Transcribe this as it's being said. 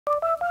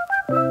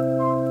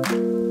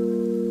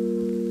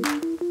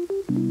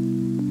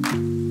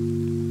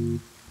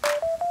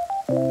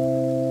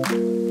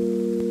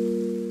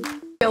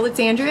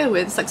Andrea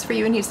with Sucs For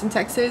You in Houston,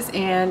 Texas,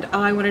 and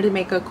I wanted to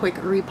make a quick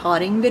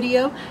repotting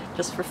video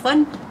just for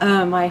fun.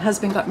 My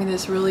husband got me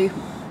this really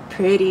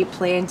pretty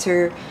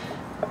planter.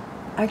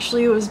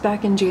 Actually, it was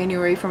back in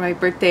January for my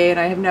birthday, and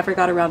I have never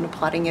got around to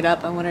potting it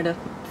up. I wanted to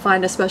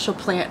find a special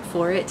plant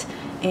for it,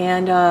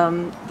 and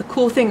the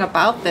cool thing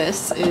about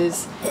this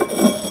is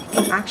you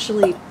can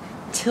actually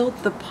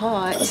tilt the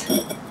pot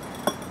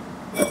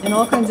in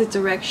all kinds of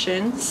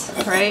directions,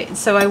 right?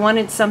 So I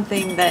wanted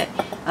something that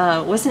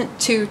wasn't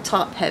too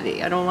top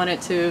heavy. I don't want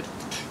it to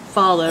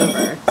fall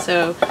over.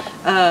 So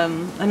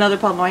another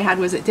problem I had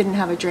was it didn't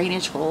have a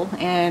drainage hole,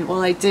 and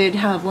while I did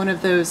have one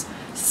of those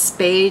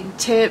spade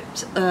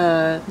tipped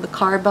the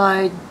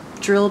carbide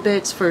drill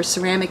bits for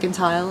ceramic and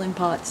tile and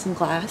pots and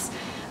glass,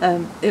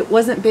 it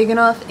wasn't big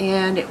enough,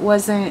 and it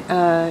wasn't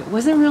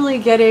really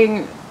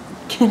getting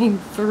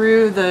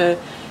through the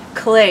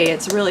clay.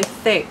 It's really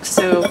thick,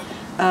 so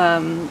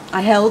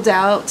I held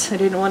out. I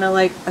didn't want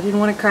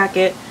to crack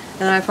it,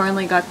 and then I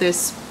finally got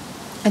this.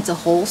 It's a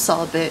hole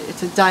saw bit.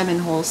 It's a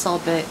diamond hole saw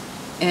bit,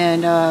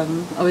 and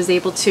I was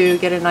able to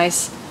get a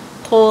nice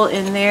hole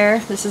in there.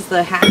 This is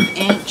the 1/2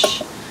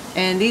 inch,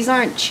 and these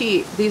aren't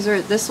cheap.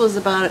 This was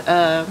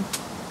about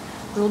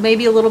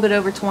maybe a little bit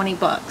over 20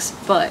 bucks,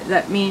 but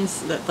that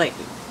means that like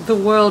the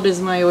world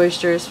is my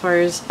oyster as far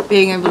as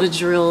being able to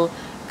drill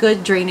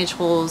good drainage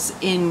holes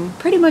in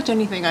pretty much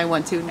anything I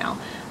want to now.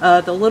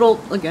 The little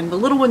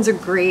ones are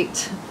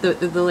great,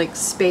 the like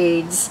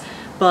spades,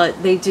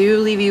 but they do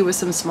leave you with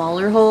some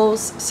smaller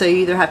holes, so you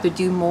either have to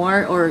do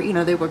more, or you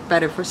know, they work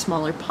better for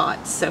smaller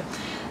pots. So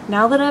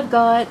now that I've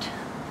got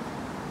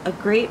a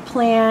great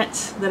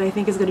plant that I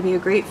think is going to be a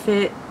great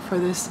fit for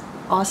this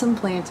awesome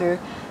planter,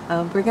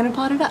 we're going to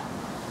pot it up.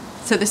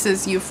 So this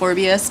is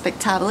Euphorbia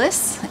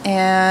spectabilis,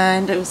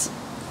 and it was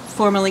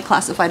formerly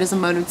classified as a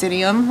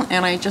monodidium,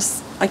 and I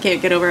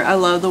can't get over it. I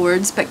love the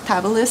word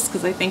spectabilis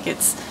because I think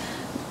it's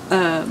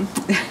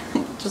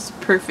just a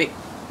perfect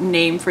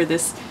name for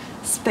this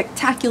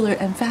spectacular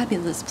and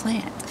fabulous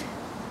plant.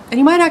 And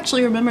you might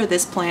actually remember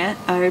this plant.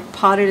 I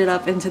potted it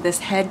up into this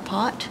head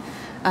pot.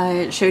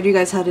 I showed you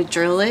guys how to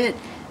drill it,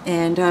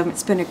 and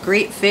it's been a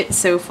great fit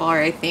so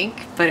far, I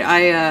think. But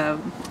I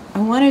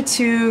wanted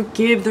to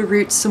give the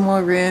roots some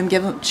more room,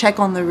 check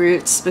on the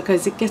roots,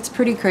 because it gets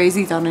pretty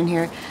crazy down in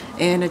here,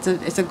 and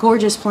it's a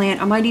gorgeous plant.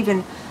 I might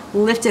even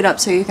lift it up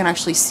so you can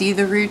actually see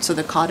the roots or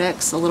the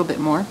caudex a little bit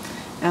more.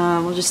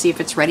 We'll just see if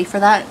it's ready for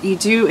that. You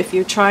do, if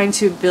you're trying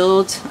to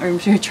build, or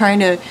if you're trying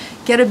to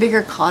get a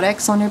bigger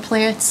caudex on your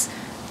plants,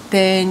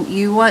 then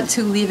you want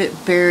to leave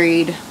it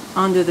buried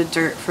under the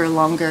dirt for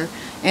longer.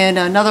 And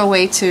another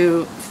way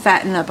to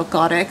fatten up a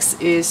caudex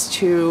is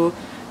to,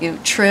 you know,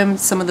 trim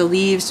some of the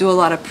leaves, do a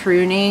lot of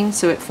pruning,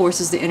 so it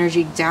forces the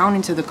energy down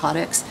into the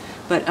caudex.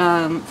 But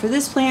for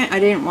this plant, I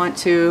didn't want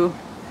to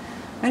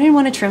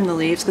trim the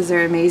leaves because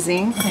they're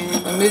amazing.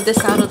 And I'll move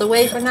this out of the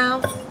way for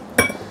now.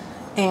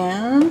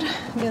 And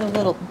get a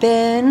little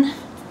bin.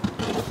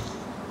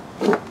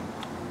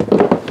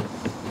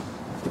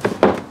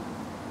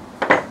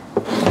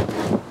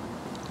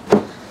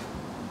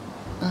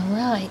 All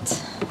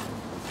right.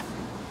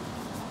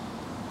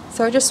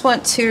 So I just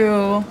want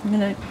to,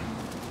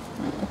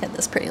 look at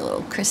this pretty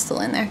little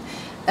crystal in there.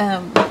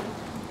 I'm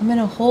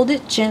gonna hold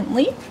it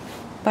gently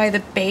by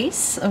the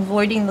base,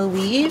 avoiding the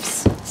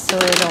leaves so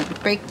I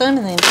don't break them,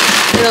 and then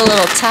give it a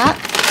little tap.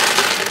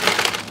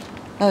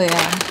 Oh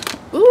yeah.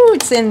 Ooh,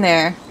 it's in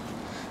there.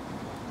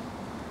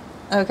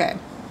 Okay.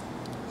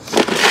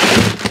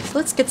 So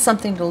let's get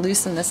something to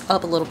loosen this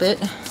up a little bit.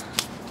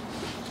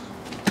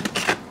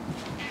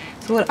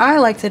 So what I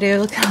like to do,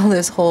 look at all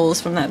those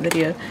holes from that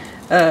video.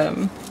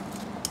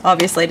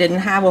 Obviously I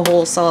didn't have a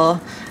hole saw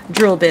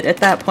drill bit at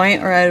that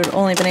point, or I would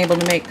only been able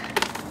to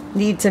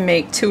need to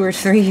make 2 or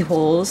 3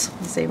 holes.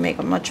 They make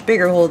a much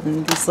bigger hole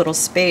than these little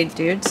spade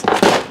dudes.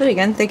 But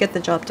again, they get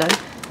the job done.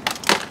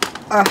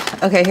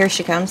 Okay, here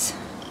she comes.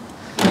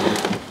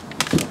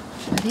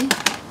 Ready?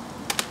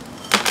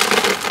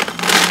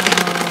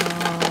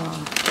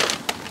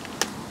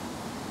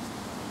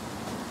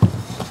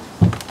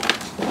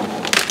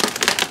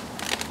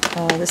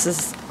 This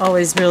is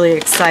always really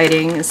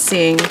exciting,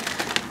 seeing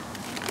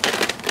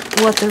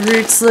what the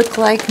roots look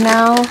like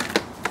now.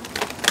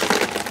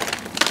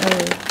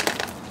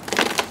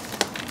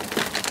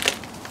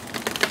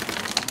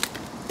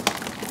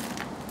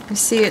 You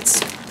see, it's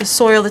the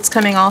soil that's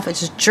coming off,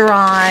 it's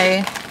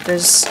dry.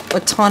 There's a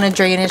ton of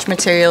drainage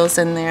materials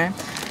in there.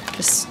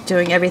 Just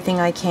doing everything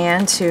I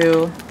can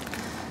to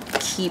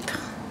keep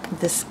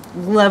this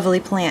lovely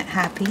plant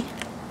happy.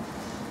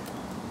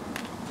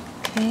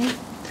 Okay.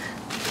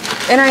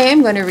 And I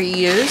am going to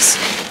reuse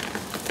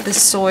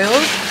this soil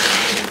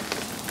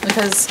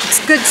because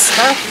it's good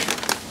stuff.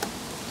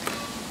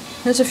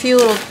 There's a few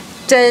little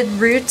dead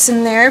roots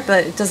in there,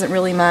 but it doesn't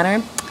really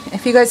matter.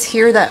 If you guys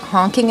hear that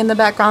honking in the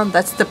background,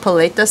 that's the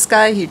paletas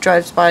guy. He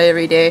drives by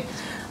every day,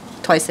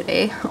 twice a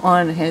day,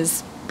 on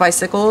his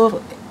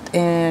bicycle,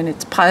 and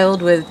it's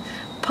piled with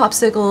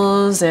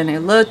popsicles and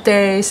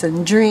elotes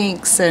and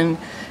drinks, and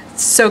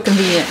It's so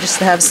convenient just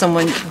to have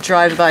someone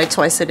drive by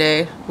twice a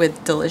day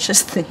with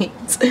delicious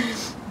things.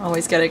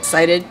 Always get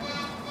excited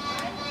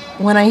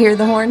when I hear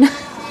the horn.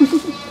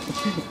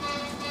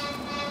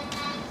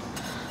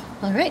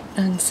 Alright,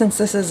 and since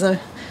this is a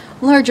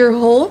larger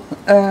hole,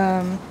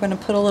 I'm going to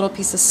put a little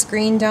piece of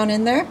screen down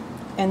in there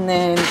and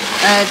then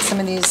add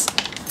some of these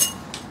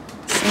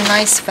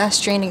nice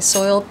fast draining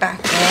soil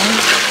back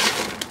in.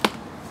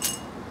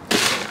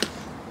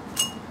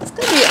 It's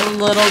going to be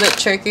a little bit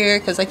trickier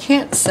because I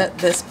can't set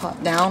this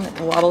pot down, it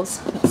wobbles,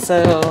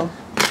 so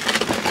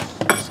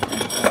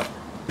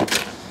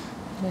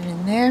put it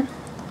in there.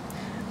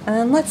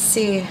 And let's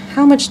see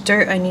how much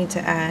dirt I need to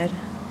add.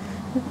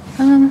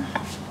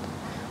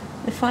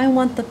 If I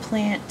want the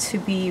plant to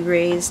be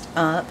raised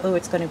up, oh,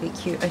 it's going to be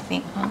cute, I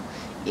think, huh?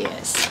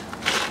 Yes.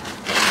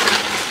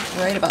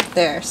 Right about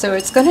there. So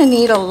it's going to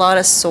need a lot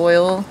of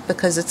soil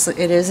because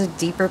it is a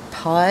deeper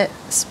pot.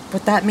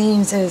 What that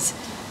means is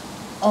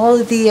all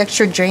of the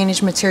extra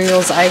drainage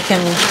materials I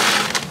can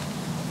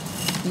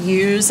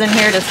use in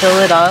here to fill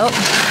it up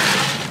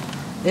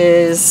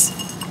is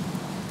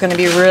going to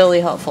be really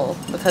helpful,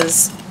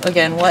 because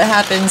again, what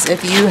happens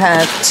if you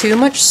have too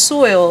much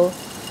soil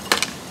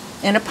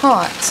in a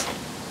pot?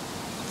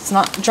 It's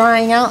not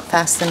drying out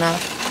fast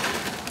enough.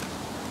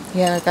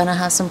 You're gonna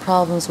have some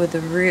problems with the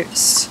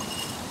roots.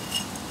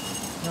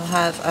 You'll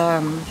have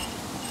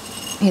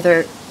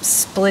either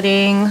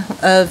splitting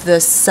of the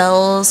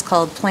cells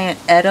called plant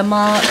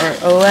edema or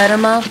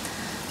oedema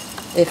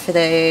if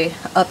they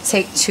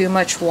uptake too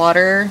much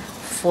water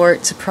for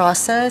it to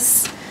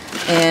process,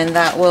 and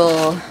that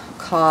will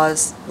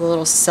cause the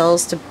little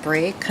cells to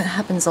break. It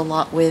happens a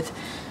lot with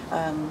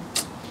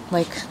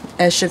like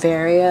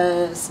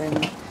echeverias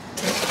and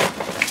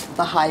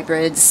the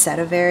hybrid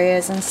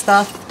sedivarias and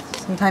stuff.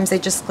 Sometimes they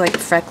just look like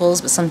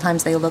freckles, but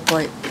sometimes they look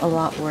like a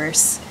lot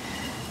worse.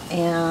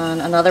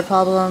 And another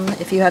problem,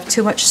 if you have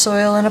too much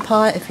soil in a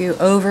pot, if you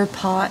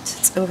overpot,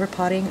 it's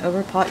overpotting,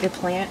 overpot your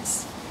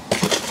plants,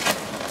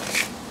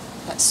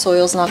 that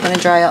soil's not going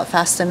to dry out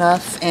fast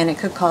enough and it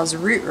could cause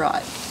root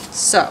rot.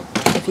 So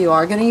if you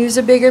are going to use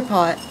a bigger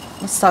pot,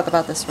 let's talk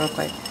about this real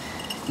quick.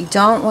 You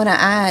don't want to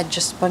add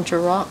just a bunch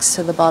of rocks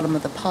to the bottom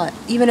of the pot,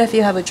 even if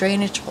you have a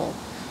drainage hole,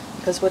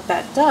 because what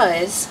that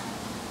does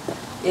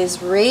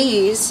is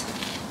raise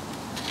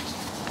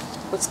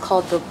what's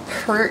called the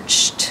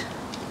perched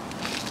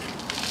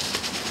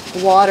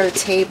water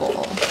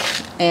table,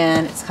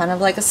 and it's kind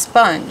of like a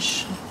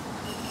sponge.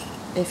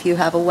 If you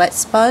have a wet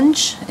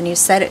sponge and you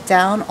set it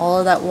down, all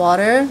of that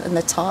water in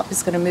the top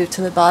is going to move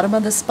to the bottom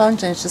of the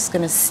sponge and it's just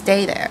going to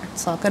stay there.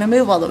 It's not going to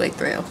move all the way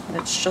through.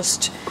 It's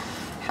just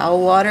how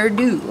water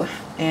do.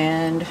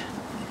 And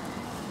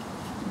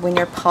when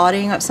you're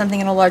potting up something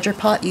in a larger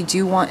pot, you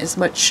do want as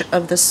much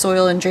of the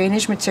soil and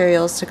drainage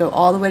materials to go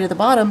all the way to the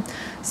bottom,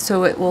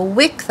 so it will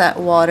wick that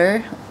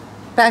water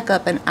back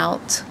up and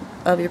out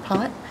of your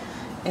pot.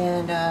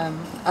 And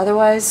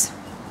otherwise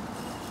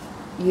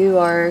you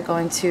are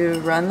going to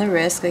run the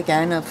risk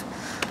again of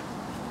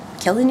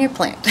killing your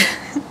plant.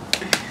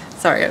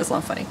 Sorry, I was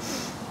not funny.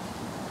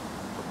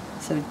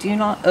 So do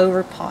not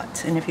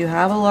overpot. And if you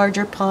have a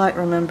larger pot,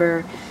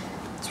 remember,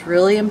 it's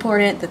really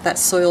important that that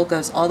soil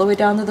goes all the way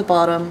down to the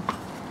bottom.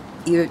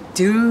 You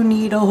do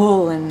need a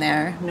hole in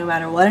there. No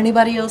matter what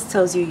anybody else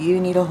tells you, you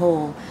need a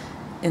hole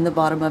in the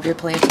bottom of your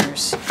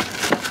planters.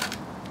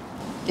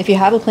 If you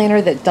have a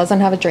planter that doesn't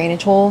have a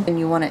drainage hole and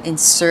you want to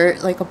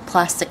insert like a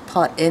plastic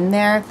pot in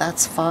there,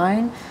 that's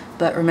fine.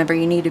 But remember,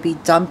 you need to be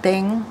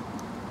dumping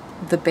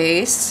the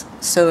base,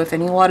 so if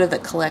any water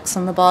that collects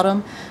on the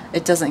bottom,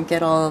 it doesn't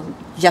get all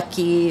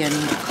yucky and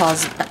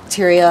cause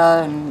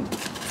bacteria and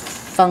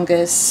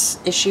fungus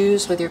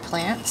issues with your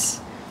plants.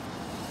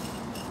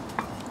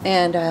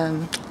 And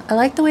I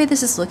like the way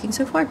this is looking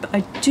so far, but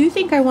I do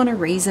think I want to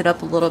raise it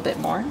up a little bit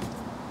more.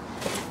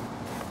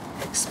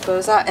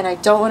 Expose that, and I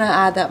don't want to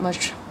add that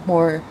much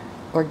more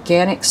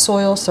organic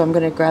soil, so I'm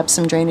going to grab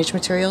some drainage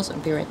materials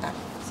and be right back.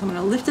 So I'm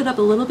going to lift it up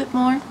a little bit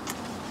more.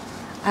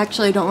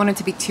 Actually, I don't want it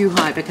to be too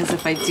high, because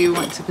if I do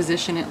want to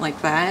position it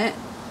like that,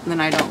 then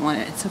I don't want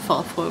it to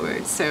fall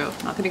forward, so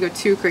I'm not going to go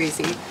too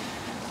crazy.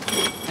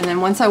 And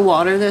then once I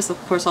water this, of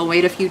course I'll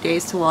wait a few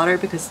days to water,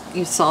 because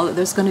you saw that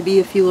there's going to be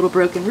a few little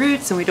broken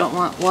roots and we don't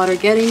want water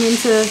getting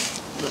into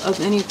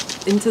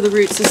the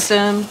root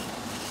system.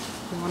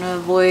 We want to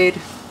avoid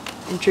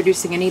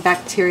introducing any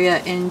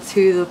bacteria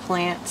into the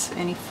plant,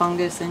 any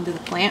fungus into the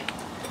plant.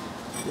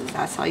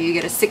 That's how you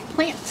get a sick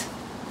plant.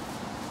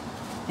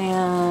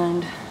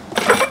 And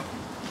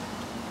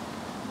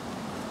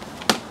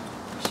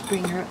just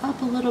bring her up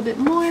a little bit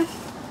more.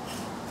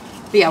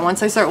 But yeah,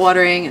 once I start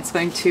watering,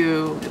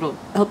 it'll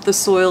help the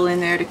soil in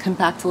there to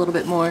compact a little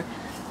bit more,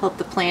 help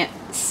the plant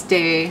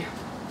stay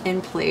in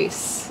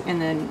place,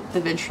 and then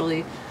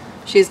eventually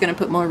she's going to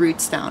put more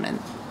roots down and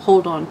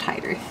hold on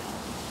tighter.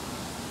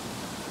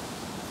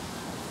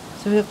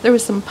 So if there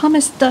was some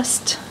pumice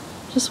dust,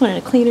 just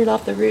wanted to clean it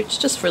off the roots,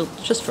 just for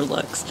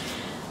looks,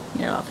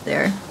 get it off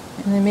there.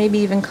 And then maybe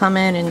even come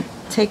in and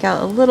take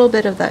out a little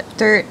bit of that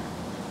dirt.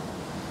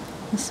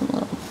 Some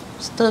little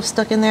stuff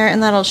stuck in there,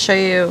 and that'll show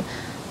you,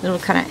 it'll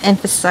kind of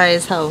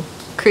emphasize how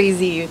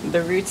crazy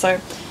the roots are.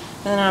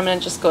 And then I'm going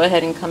to just go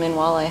ahead and come in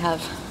while I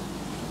have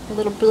a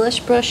little blush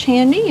brush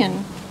handy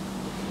and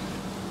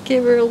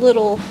give her a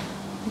little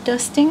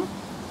dusting.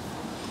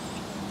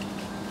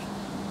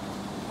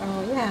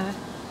 Oh yeah.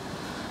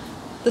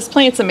 This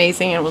plant's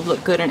amazing and would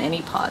look good in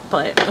any pot,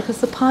 but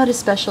because the pot is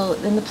special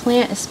and the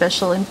plant is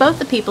special, and both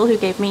the people who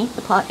gave me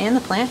the pot and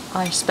the plant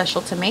are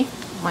special to me,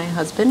 my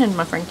husband and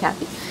my friend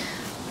Kathy,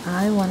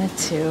 I wanted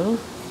to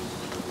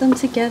put them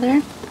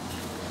together.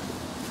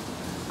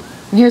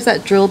 And here's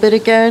that drill bit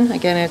again.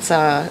 Again, it's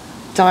a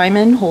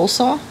diamond hole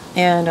saw,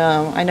 and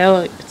I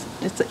know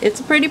it's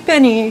a pretty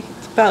penny.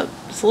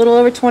 It's a little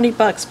over 20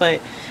 bucks,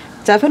 but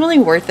definitely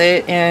worth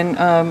it. And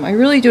I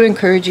really do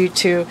encourage you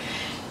to,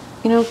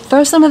 you know,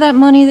 throw some of that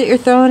money that you're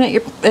throwing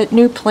at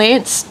new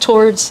plants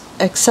towards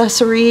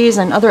accessories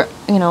and other,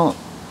 you know,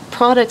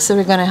 products that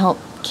are going to help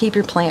keep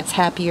your plants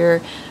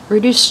happier,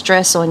 reduce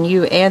stress on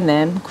you and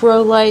them.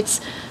 Grow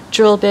lights,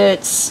 drill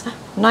bits,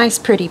 nice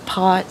pretty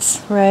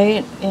pots,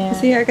 right? And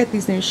see, I got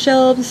these new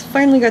shelves.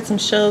 Finally got some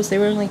shelves. They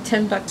were only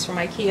 10 bucks from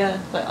IKEA,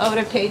 but I would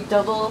have paid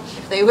double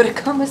if they would have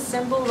come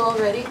assembled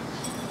already.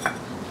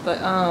 But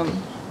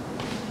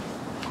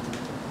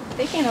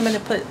thinking I'm going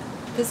to put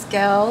this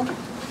gal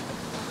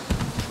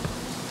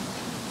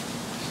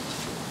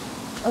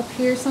up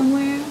here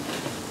somewhere.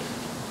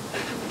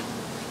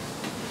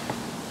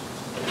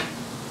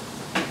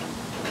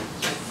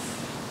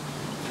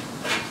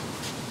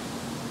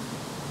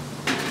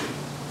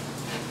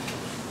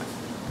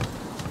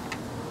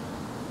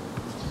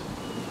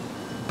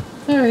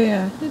 Oh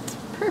yeah, it's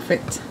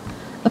perfect.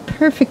 A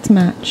perfect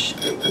match.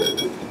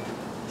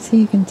 See,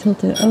 you can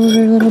tilt it over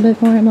a little bit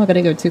more. I'm not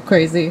gonna go too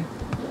crazy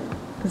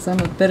because I'm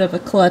a bit of a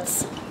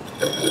klutz.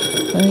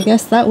 But I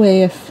guess that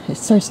way, if it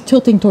starts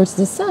tilting towards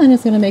the sun,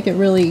 it's going to make it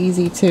really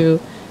easy to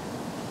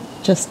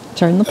just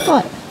turn the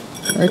pot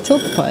or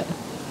tilt the pot.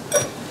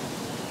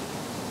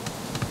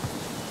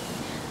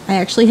 I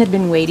actually had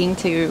been waiting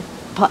to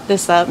pot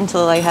this up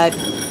until I had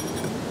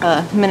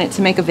a minute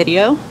to make a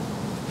video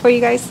for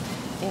you guys,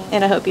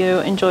 and I hope you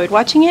enjoyed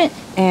watching it.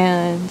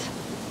 And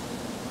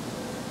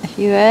if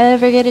you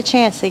ever get a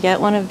chance to get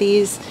one of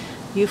these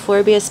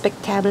Euphorbia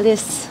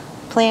spectabilis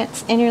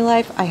plants in your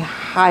life, I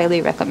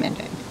highly recommend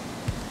it.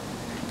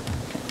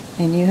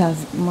 And you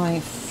have my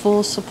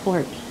full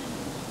support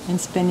in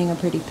spending a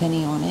pretty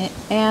penny on it,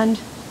 and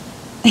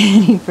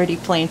any pretty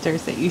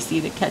planters that you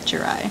see that catch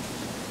your eye.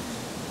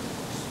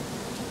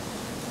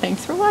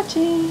 Thanks for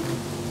watching.